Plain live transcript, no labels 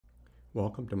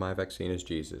Welcome to My Vaccine is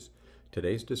Jesus.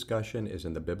 Today's discussion is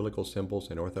in the Biblical Symbols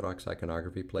and Orthodox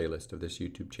Iconography playlist of this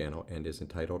YouTube channel and is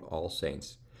entitled All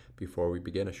Saints. Before we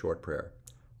begin, a short prayer.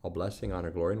 All blessing, honor,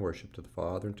 glory, and worship to the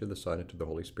Father, and to the Son, and to the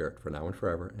Holy Spirit, for now and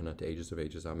forever, and unto ages of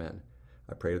ages. Amen.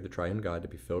 I pray to the Triune God to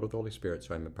be filled with the Holy Spirit,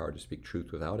 so I am empowered to speak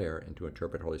truth without error and to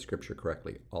interpret Holy Scripture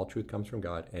correctly. All truth comes from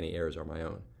God, any errors are my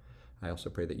own. I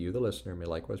also pray that you, the listener, may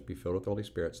likewise be filled with the Holy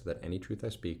Spirit, so that any truth I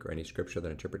speak or any scripture that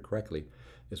I interpret correctly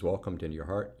is welcomed into your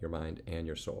heart, your mind, and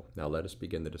your soul. Now let us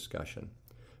begin the discussion.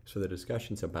 So the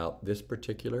discussion's about this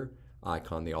particular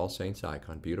icon, the All Saints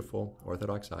icon, beautiful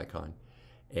Orthodox icon,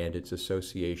 and its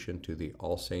association to the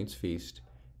All Saints Feast.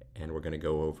 And we're going to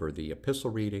go over the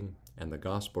epistle reading and the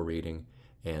gospel reading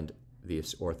and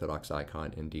this Orthodox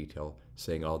icon in detail,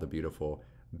 saying all the beautiful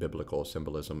biblical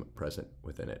symbolism present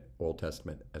within it, Old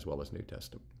Testament as well as New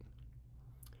Testament.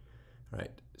 All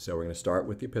right, so we're going to start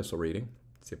with the epistle reading.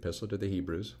 It's the epistle to the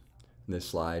Hebrews. In this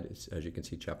slide, it's, as you can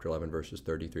see, chapter 11, verses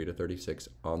 33 to 36.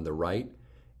 On the right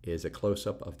is a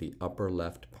close-up of the upper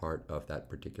left part of that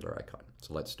particular icon.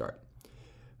 So let's start.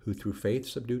 Who through faith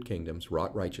subdued kingdoms,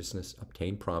 wrought righteousness,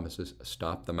 obtained promises,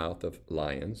 stopped the mouth of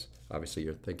lions. Obviously,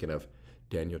 you're thinking of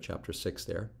Daniel chapter 6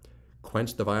 there.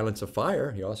 Quenched the violence of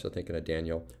fire. You're also thinking of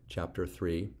Daniel chapter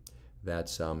 3.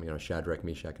 That's Shadrach,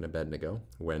 Meshach, and Abednego,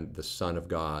 when the Son of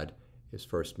God is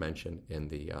first mentioned in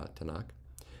the Tanakh.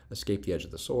 Escaped the edge of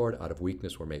the sword, out of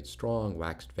weakness were made strong,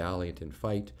 waxed valiant in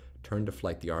fight, turned to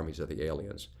flight the armies of the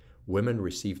aliens. Women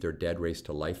received their dead raised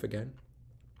to life again.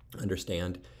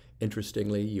 Understand,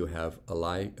 interestingly, you have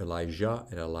Elijah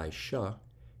and Elisha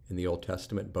in the Old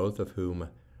Testament, both of whom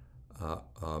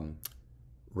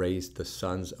raised the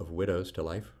sons of widows to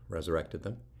life, resurrected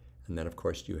them. And then, of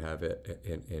course, you have it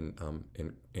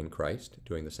in Christ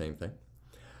doing the same thing.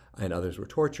 And others were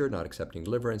tortured, not accepting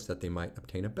deliverance, that they might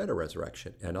obtain a better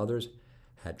resurrection. And others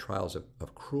had trials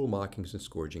of cruel mockings and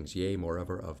scourgings, yea,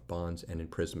 moreover, of bonds and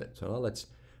imprisonment. So now let's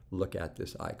look at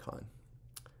this icon.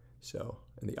 So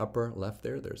in the upper left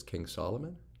there's King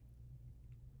Solomon.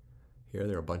 Here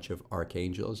there are a bunch of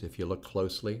archangels. If you look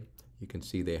closely, you can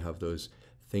see they have those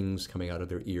things coming out of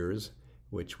their ears,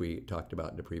 which we talked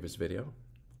about in the previous video.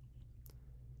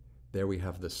 There we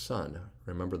have the sun.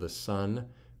 Remember, the sun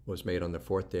was made on the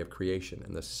fourth day of creation,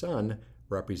 and the sun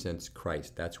represents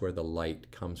Christ. That's where the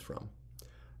light comes from.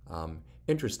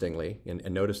 Interestingly, and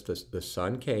notice this, the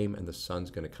sun came and the sun's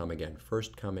going to come again.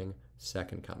 First coming,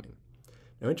 second coming.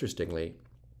 Now, interestingly,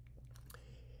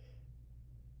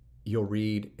 you'll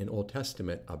read in Old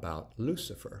Testament about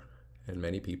Lucifer. And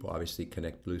many people obviously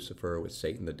connect Lucifer with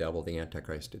Satan, the devil, the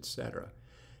Antichrist, etc.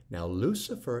 Now,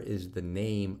 Lucifer is the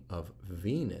name of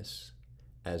Venus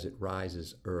as it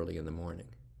rises early in the morning.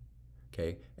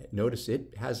 Okay, notice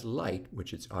it has light,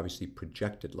 which it's obviously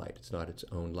projected light. It's not its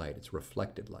own light, it's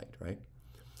reflected light, right?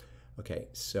 Okay,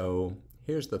 so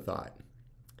here's the thought.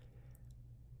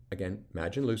 Again,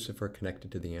 imagine Lucifer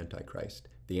connected to the Antichrist.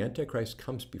 The Antichrist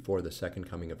comes before the second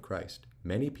coming of Christ.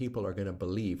 Many people are going to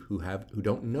believe who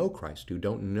don't know Christ, who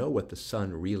don't know what the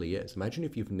sun really is. Imagine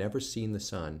if you've never seen the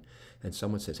sun and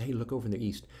someone says, hey, look over in the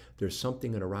east. There's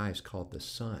something going to rise called the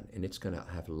sun, and it's going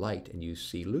to have light, and you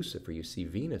see Lucifer, you see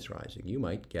Venus rising. You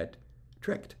might get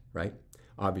tricked, right?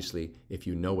 Obviously, if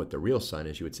you know what the real sun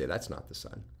is, you would say that's not the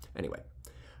sun. Anyway,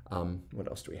 what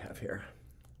else do we have here?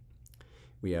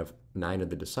 We have 9 of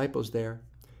the disciples there.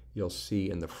 You'll see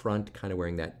in the front, kind of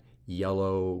wearing that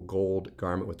yellow gold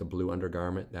garment with the blue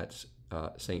undergarment. That's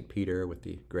St. Peter with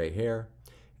the gray hair.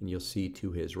 And you'll see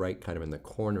to his right, kind of in the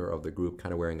corner of the group,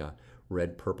 kind of wearing a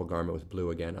red purple garment with blue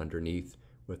again underneath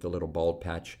with a little bald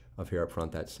patch of hair up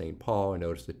front. That's St. Paul. And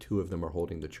notice the 2 of them are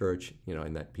holding the church,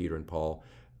 and that Peter and Paul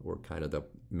were kind of the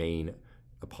main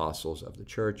apostles of the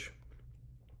church.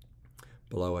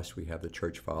 Below us, we have the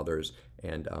church fathers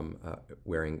and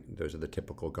wearing, those are the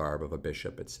typical garb of a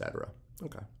bishop, etc.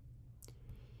 Okay.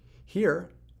 Here,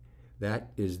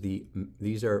 that is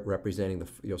these are representing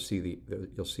you'll see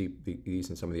these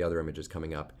in some of the other images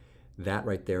coming up. That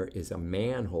right there is a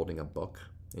man holding a book,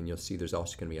 and you'll see there's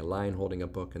also going to be a lion holding a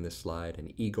book in this slide,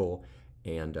 an eagle,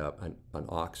 and an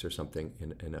ox or something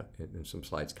in some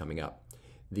slides coming up.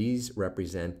 These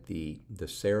represent the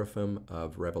seraphim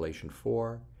of Revelation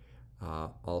 4.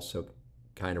 Also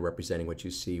kind of representing what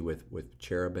you see with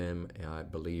cherubim, I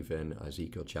believe in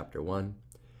Ezekiel chapter 1.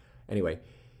 Anyway,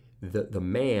 the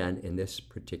man in this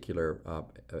particular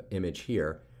image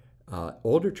here,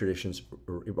 older traditions,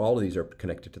 all of these are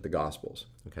connected to the Gospels,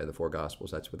 okay, the 4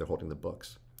 Gospels, that's where they're holding the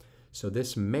books. So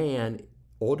this man,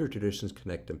 older traditions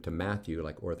connect him to Matthew,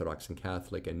 like Orthodox and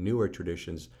Catholic, and newer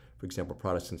traditions, for example,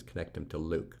 Protestants connect him to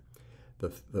Luke.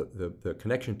 the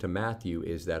connection to Matthew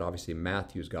is that obviously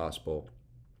Matthew's gospel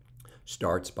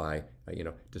starts by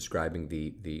describing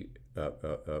the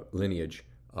lineage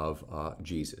of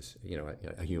Jesus,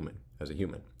 a human, as a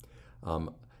human.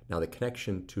 Now the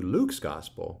connection to Luke's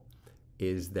gospel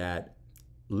is that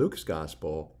Luke's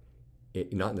gospel,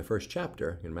 not in the first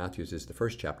chapter, in Matthew's is the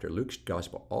first chapter, Luke's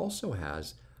gospel also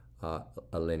has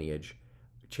a lineage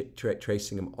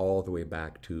tracing him all the way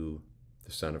back to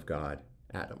the Son of God,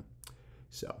 Adam.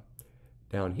 So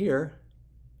down here,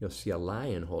 you'll see a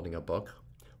lion holding a book.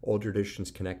 Old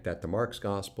traditions connect that to Mark's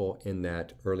gospel, in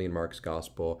that early in Mark's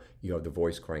gospel, you have the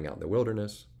voice crying out in the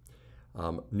wilderness.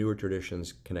 Newer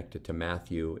traditions connect it to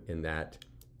Matthew, in that,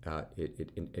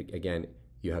 again,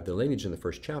 you have the lineage in the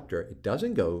first chapter. It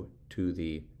doesn't go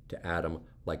to Adam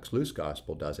like Luke's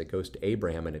gospel does. It goes to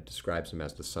Abraham, and it describes him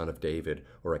as the son of David,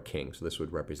 or a king. So this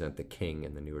would represent the king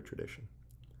in the newer tradition.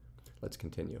 Let's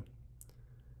continue.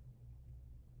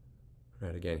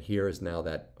 Right, again, here is now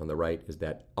that on the right is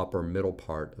that upper middle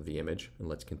part of the image. And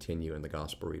let's continue in the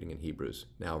gospel reading in Hebrews.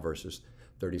 Now verses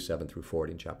 37 through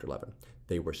 40 in chapter 11.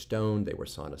 They were stoned, they were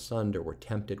sawn asunder, were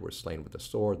tempted, were slain with the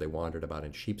sword. They wandered about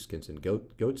in sheepskins and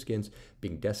goatskins,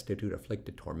 being destitute,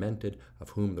 afflicted, tormented, of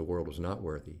whom the world was not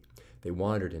worthy. They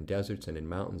wandered in deserts and in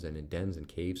mountains and in dens and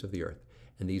caves of the earth.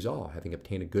 And these all, having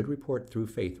obtained a good report through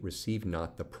faith, received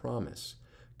not the promise.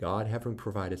 God having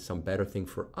provided some better thing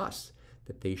for us,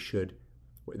 that they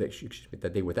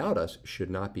without us should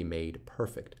not be made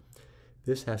perfect.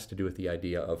 This has to do with the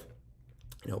idea of,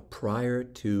 prior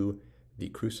to the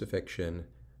crucifixion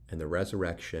and the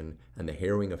resurrection and the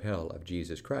harrowing of hell of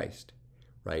Jesus Christ,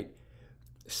 right?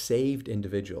 Saved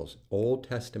individuals, Old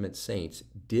Testament saints,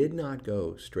 did not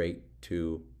go straight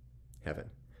to heaven.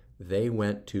 They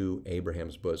went to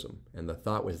Abraham's bosom. And the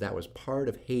thought was that was part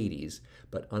of Hades,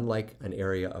 but unlike an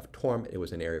area of torment, it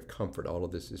was an area of comfort. All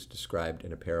of this is described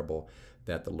in a parable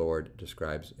that the Lord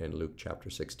describes in Luke chapter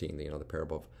 16, the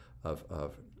parable of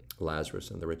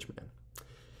Lazarus and the rich man.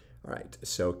 All right,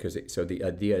 so the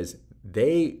idea is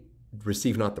they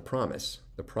received not the promise.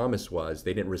 The promise was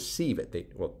they didn't receive it.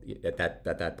 At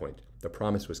that point, the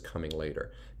promise was coming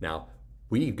later. Now,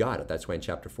 we got it. That's why in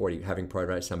chapter 40, having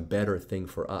provided some better thing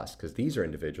for us, because these are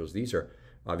individuals, these are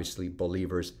obviously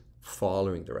believers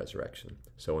following the resurrection.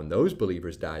 So when those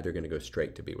believers die, they're going to go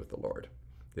straight to be with the Lord.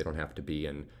 They don't have to be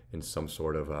in some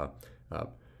sort of,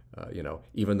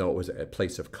 even though it was a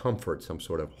place of comfort, some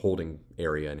sort of holding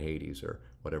area in Hades or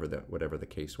whatever the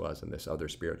case was in this other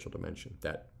spiritual dimension,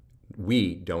 that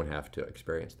we don't have to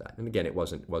experience that. And again, it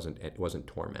wasn't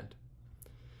torment.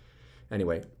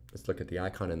 Anyway, let's look at the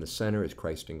icon in the center is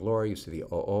Christ in glory. You see the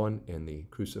Oon in the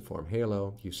cruciform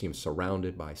halo. You see him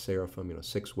surrounded by seraphim,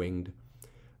 six-winged,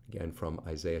 again from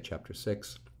Isaiah chapter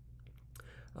 6.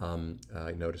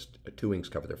 I noticed 2 wings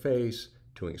cover their face,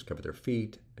 2 wings cover their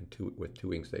feet, and with 2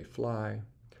 wings they fly.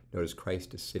 Notice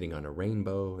Christ is sitting on a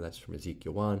rainbow. That's from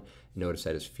Ezekiel 1. Notice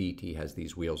at his feet he has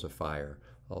these wheels of fire,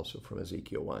 also from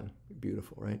Ezekiel 1.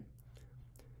 Beautiful, right?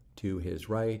 To his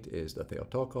right is the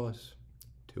Theotokos.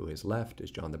 To his left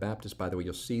is John the Baptist. By the way,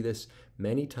 you'll see this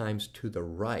many times. To the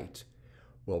right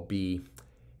will be,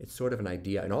 it's sort of an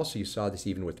idea, and also you saw this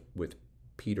even with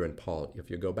Peter and Paul. If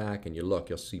you go back and you look,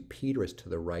 you'll see Peter is to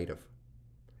the right of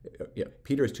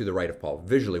Paul.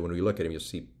 Visually, when we look at him, you'll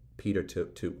see Peter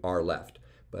to our left,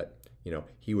 but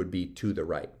he would be to the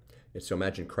right. And so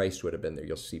imagine Christ would have been there.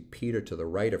 You'll see Peter to the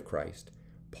right of Christ,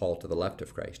 Paul to the left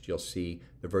of Christ. You'll see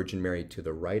the Virgin Mary to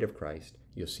the right of Christ.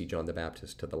 You'll see John the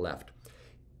Baptist to the left.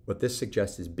 What this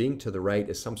suggests is being to the right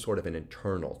is some sort of an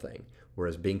internal thing,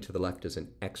 whereas being to the left is an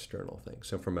external thing.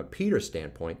 So from a Peter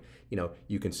standpoint,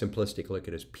 you can simplistically look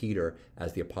at Peter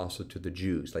as the apostle to the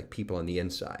Jews, like people on the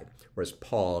inside, whereas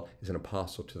Paul is an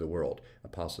apostle to the world,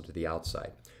 apostle to the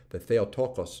outside. The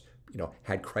Theotokos,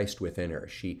 had Christ within her.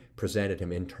 She presented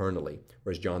him internally,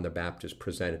 whereas John the Baptist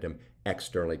presented him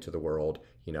externally to the world,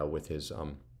 with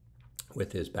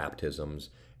his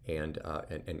baptisms and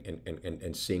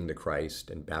seeing the Christ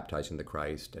and baptizing the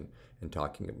Christ and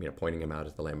talking, pointing him out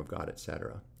as the Lamb of God,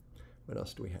 etc. What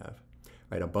else do we have?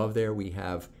 Right above there we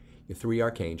have the 3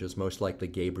 archangels, most likely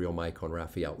Gabriel, Michael, and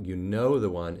Raphael. The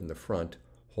one in the front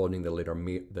holding the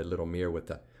little mirror with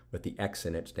the X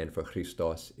in it, stand for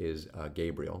Christos, is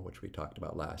Gabriel, which we talked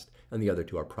about last. And the other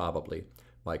 2 are probably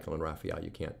Michael and Raphael.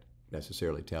 You can't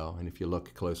necessarily tell. And if you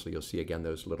look closely, you'll see again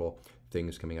those little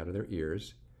things coming out of their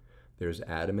ears. There's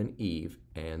Adam and Eve,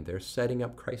 and they're setting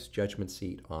up Christ's judgment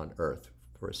seat on earth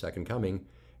for a second coming.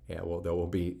 Yeah, well, there will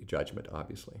be judgment,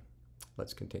 obviously.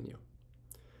 Let's continue.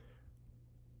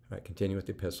 All right, continue with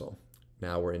the epistle.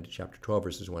 Now we're into chapter 12,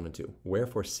 verses 1 and 2.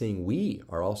 Wherefore, seeing we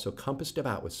are also compassed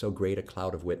about with so great a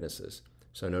cloud of witnesses,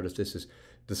 So notice this is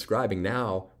describing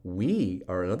now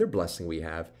another blessing we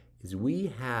have is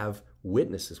we have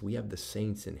witnesses. We have the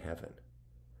saints in heaven.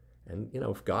 And,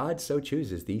 if God so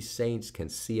chooses, these saints can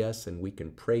see us and we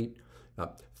can pray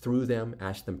through them,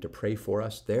 ask them to pray for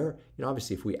us.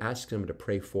 Obviously, if we ask them to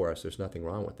pray for us, there's nothing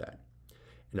wrong with that.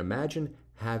 And imagine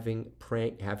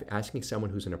asking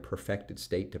someone who's in a perfected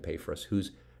state to pray for us,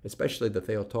 especially the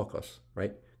Theotokos,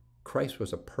 right? Christ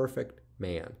was a perfect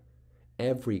man.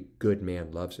 Every good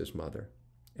man loves his mother.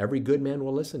 Every good man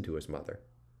will listen to his mother,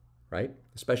 right?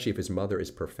 Especially if his mother is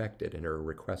perfected and her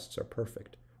requests are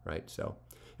perfect, right? So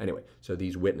anyway, so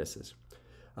these witnesses.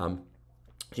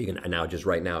 You can now just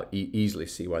right now easily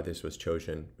see why this was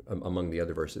chosen among the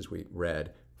other verses we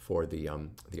read for the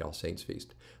All Saints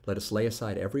Feast. Let us lay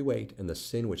aside every weight and the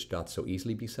sin which doth so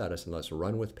easily beset us, and let us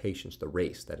run with patience the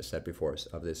race that is set before us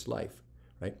of this life.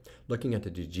 Right? Looking unto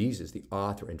Jesus, the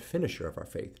author and finisher of our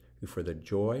faith, who for the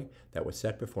joy that was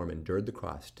set before him endured the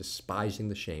cross, despising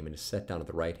the shame, and is set down at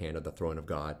the right hand of the throne of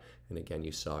God. And again,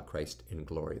 you saw Christ in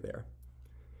glory there.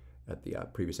 At the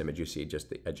previous image, you see just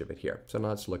the edge of it here. So now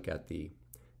let's look at the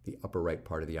upper right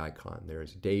part of the icon.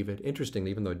 There's David. Interestingly,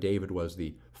 even though David was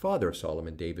the father of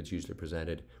Solomon, David's usually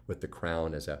presented with the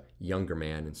crown as a younger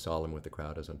man and Solomon with the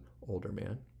crown as an older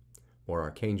man. More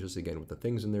archangels, again, with the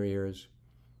things in their ears.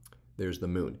 There's the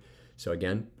moon. So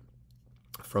again,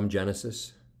 from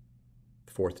Genesis,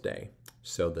 fourth day.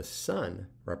 So the sun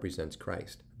represents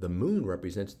Christ. The moon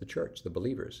represents the church, the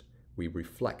believers. We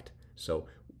reflect. So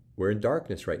we're in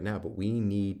darkness right now, but we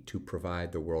need to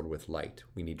provide the world with light.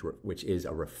 Which is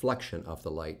a reflection of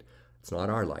the light. It's not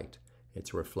our light.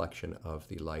 It's a reflection of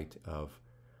the light of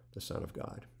the Son of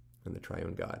God and the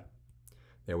triune God.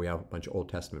 There we have a bunch of Old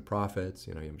Testament prophets,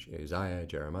 Isaiah,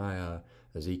 Jeremiah,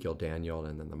 Ezekiel, Daniel,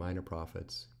 and then the minor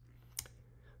prophets.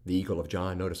 The eagle of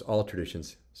John. Notice all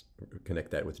traditions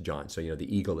connect that with John. So,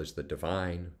 the eagle is the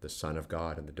divine, the Son of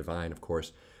God, and the divine, of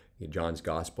course, John's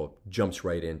gospel jumps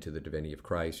right into the divinity of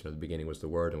Christ. The beginning was the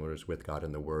Word, and the Word was with God,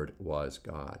 and the Word was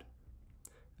God.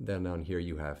 And then down here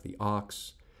you have the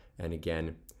ox, and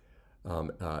again,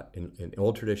 in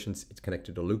old traditions, it's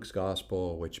connected to Luke's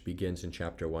gospel, which begins in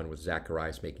chapter 1 with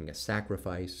Zacharias making a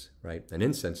sacrifice, right? An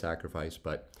incense sacrifice,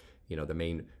 but, the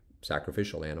main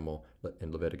sacrificial animal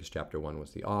in Leviticus chapter 1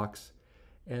 was the ox.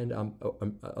 And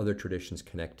other traditions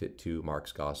connect it to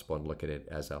Mark's gospel and look at it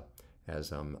as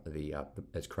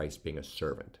Christ being a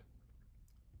servant.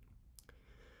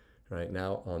 Right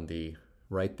now on the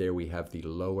right there, we have the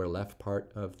lower left part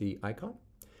of the icon.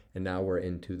 And now we're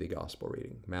into the gospel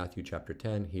reading. Matthew chapter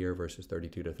 10, here verses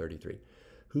 32 to 33.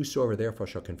 Whosoever therefore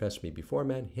shall confess me before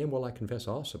men, him will I confess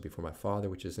also before my Father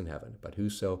which is in heaven. But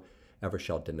whosoever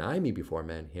shall deny me before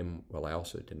men, him will I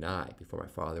also deny before my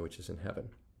Father which is in heaven.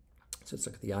 So let's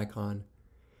look at the icon.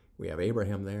 We have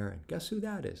Abraham there, and guess who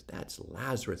that is? That's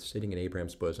Lazarus sitting in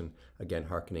Abraham's bosom, again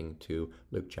hearkening to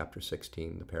Luke chapter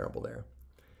 16, the parable there.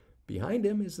 Behind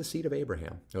him is the seed of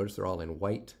Abraham. Notice they're all in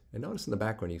white, and notice in the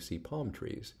background you see palm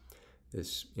trees.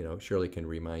 This, surely can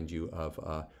remind you of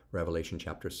Revelation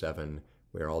chapter 7,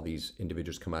 where all these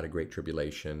individuals come out of great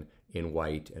tribulation in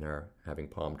white and are having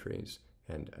palm trees,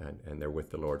 and they're with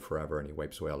the Lord forever, and he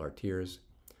wipes away all our tears.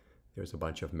 There's a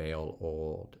bunch of male,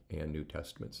 Old, and New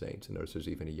Testament saints, and notice there's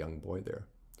even a young boy there.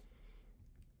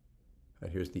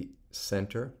 Here's the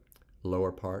center,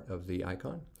 lower part of the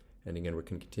icon. And again, we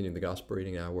can continue the gospel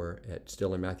reading. Now we're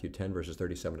still in Matthew 10, verses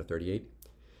 37 to 38.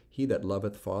 He that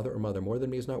loveth father or mother more than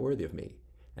me is not worthy of me.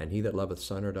 And he that loveth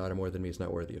son or daughter more than me is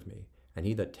not worthy of me. And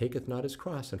he that taketh not his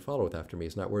cross and followeth after me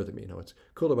is not worthy of me. Now what's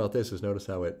cool about this is notice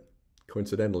how it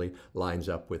coincidentally lines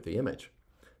up with the image.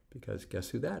 Because guess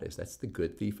who that is? That's the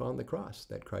good thief on the cross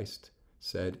that Christ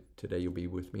said, today you'll be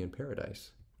with me in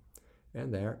paradise.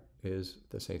 And there is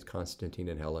the Saints Constantine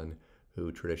and Helen,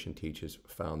 who tradition teaches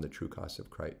found the true cross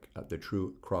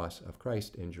of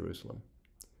Christ in Jerusalem.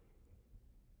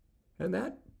 And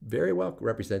that very well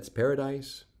represents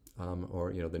paradise,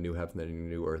 or the new heaven and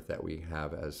the new earth that we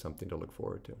have as something to look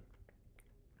forward to.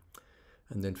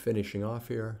 And then finishing off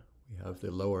here, we have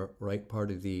the lower right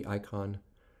part of the icon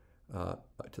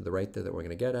to the right there that we're going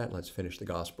to get at. Let's finish the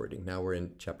gospel reading. Now we're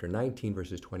in chapter 19,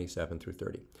 verses 27 through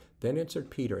 30. Then answered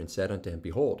Peter and said unto him,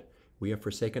 Behold, we have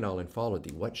forsaken all and followed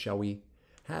thee. What shall we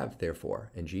have,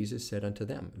 therefore? And Jesus said unto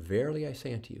them, Verily I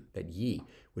say unto you, that ye,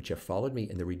 which have followed me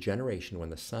in the regeneration, when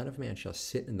the Son of Man shall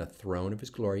sit in the throne of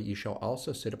his glory, ye shall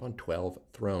also sit upon 12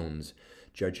 thrones,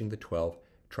 judging the 12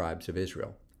 tribes of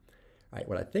Israel. All right,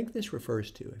 what I think this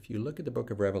refers to, if you look at the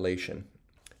book of Revelation,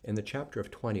 in the chapter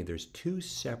of 20, there's two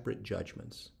separate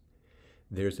judgments.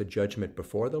 There's a judgment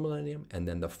before the millennium, and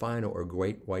then the final or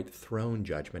great white throne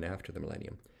judgment after the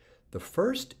millennium. The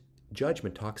first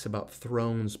judgment talks about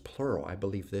thrones, plural. I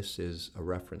believe this is a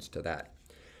reference to that.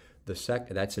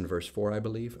 That's in verse 4, I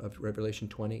believe, of Revelation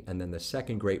 20. And then the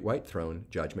second great white throne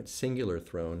judgment, singular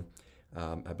throne,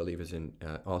 I believe is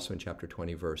also in chapter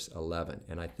 20, verse 11.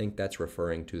 And I think that's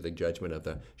referring to the judgment of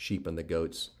the sheep and the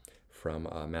goats from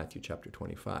Matthew chapter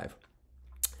 25.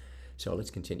 So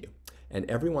let's continue. And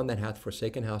everyone that hath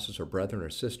forsaken houses or brethren or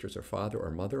sisters or father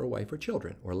or mother or wife or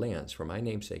children or lands for my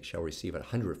name's sake shall receive it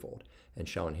 100-fold and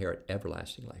shall inherit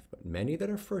everlasting life. But many that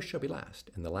are first shall be last,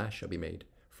 and the last shall be made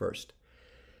first.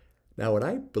 Now, what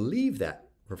I believe that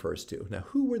refers to, now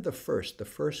who were the first? The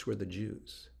first were the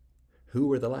Jews. Who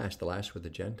were the last? The last were the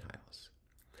Gentiles.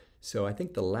 So I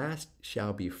think the last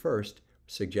shall be first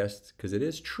suggests, because it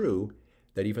is true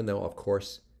that even though, of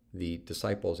course, the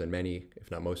disciples and many,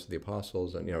 if not most of the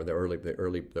apostles, and the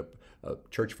early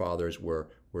church fathers were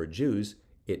Jews,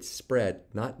 it spread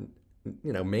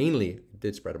mainly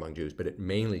did spread among Jews, but it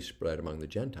mainly spread among the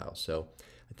Gentiles. So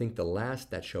I think the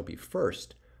last that shall be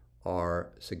first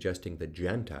are suggesting the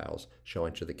Gentiles shall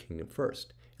enter the kingdom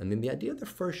first. And then the idea of the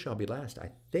first shall be last,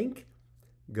 I think,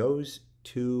 goes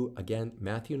to, again,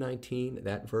 Matthew 19,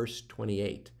 that verse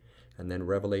 28, and then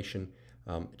Revelation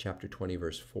chapter 20,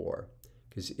 verse 4.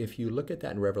 Because if you look at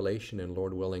that in Revelation, and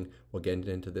Lord willing, we'll get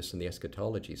into this in the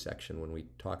eschatology section when we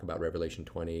talk about Revelation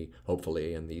 20,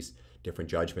 hopefully, and these different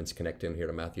judgments connecting here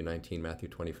to Matthew 19, Matthew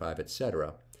 25,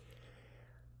 etc.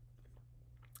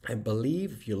 I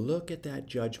believe if you look at that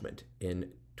judgment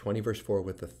in 20 verse 4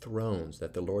 with the thrones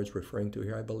that the Lord's referring to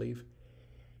here, I believe,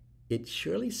 it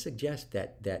surely suggests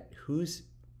that who's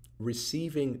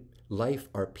receiving life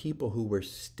are people who were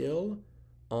still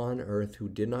on earth, who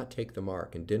did not take the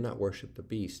mark and did not worship the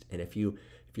beast. And if you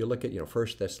look at 1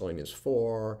 Thessalonians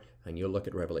 4, and you look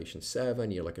at Revelation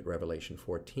 7, you look at Revelation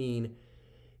 14,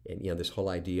 and this whole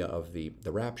idea of the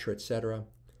rapture, etc.,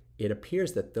 it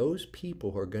appears that those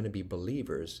people who are going to be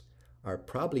believers are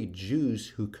probably Jews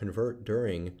who convert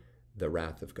during the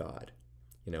wrath of God.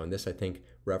 And this, I think,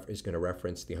 is going to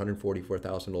reference the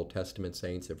 144,000 Old Testament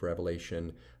saints of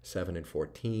Revelation 7 and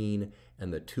 14,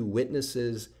 and the two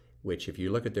witnesses, which, if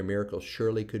you look at their miracles,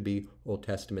 surely could be Old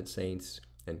Testament saints.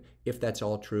 And if that's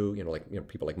all true,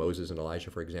 people like Moses and Elijah,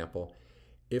 for example,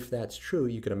 if that's true,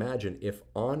 you can imagine if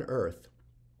on earth,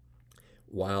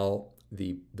 while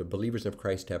the believers of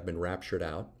Christ have been raptured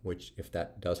out, which if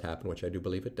that does happen, which I do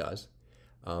believe it does,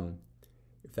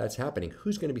 if that's happening,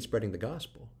 who's going to be spreading the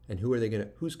gospel? And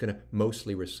who's going to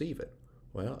mostly receive it?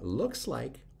 Well, it looks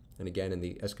like, and again in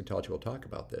the eschatology we'll talk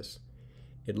about this,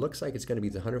 it looks like it's going to be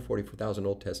the 144,000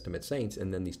 Old Testament saints,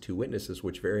 and then these two witnesses,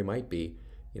 which very might be,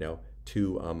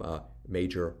 two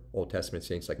major Old Testament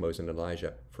saints like Moses and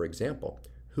Elijah, for example.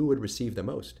 Who would receive the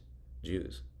most?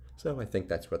 Jews. So I think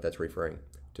that's what that's referring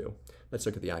to. Let's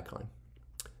look at the icon.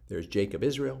 There's Jacob,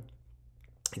 Israel.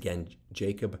 Again,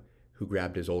 Jacob, who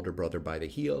grabbed his older brother by the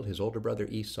heel. His older brother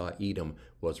Esau, Edom,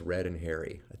 was red and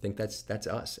hairy. I think that's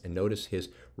us. And notice his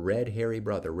red, hairy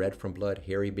brother, red from blood,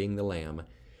 hairy being the lamb.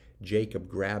 Jacob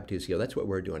grabbed his heel. That's what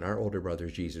we're doing. Our older brother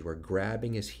is Jesus. We're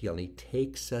grabbing his heel, and he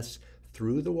takes us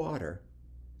through the water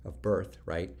of birth,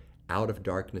 right, out of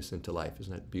darkness into life.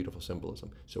 Isn't that beautiful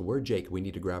symbolism? So we're Jacob. We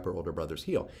need to grab our older brother's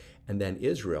heel. And then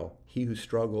Israel, he who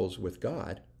struggles with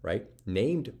God, right,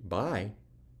 named by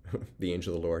the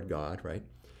angel of the Lord, God, right?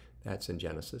 That's in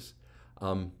Genesis.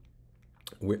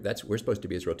 We're supposed to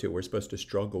be Israel too. We're supposed to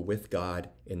struggle with God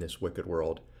in this wicked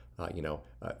world,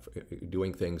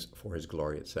 doing things for his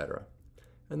glory, etc.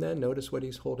 And then notice what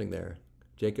he's holding there.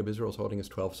 Jacob, Israel's holding his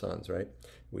 12 sons, right?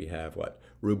 We have what?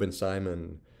 Reuben,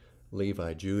 Simon,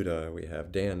 Levi, Judah. We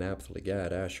have Dan, Naphtali,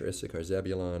 Gad, Asher, Issachar,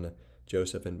 Zebulun,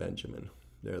 Joseph, and Benjamin.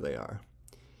 There they are.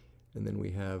 And then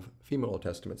we have female Old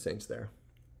Testament saints there.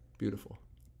 Beautiful.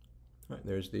 All right,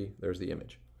 there's the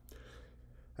image.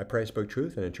 I pray I spoke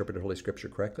truth and interpreted Holy Scripture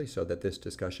correctly so that this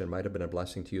discussion might have been a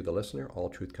blessing to you, the listener. All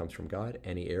truth comes from God.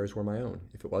 Any errors were my own.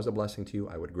 If it was a blessing to you,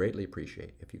 I would greatly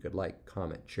appreciate if you could like,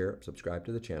 comment, share, subscribe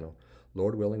to the channel.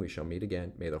 Lord willing, we shall meet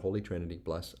again. May the Holy Trinity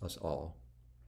bless us all.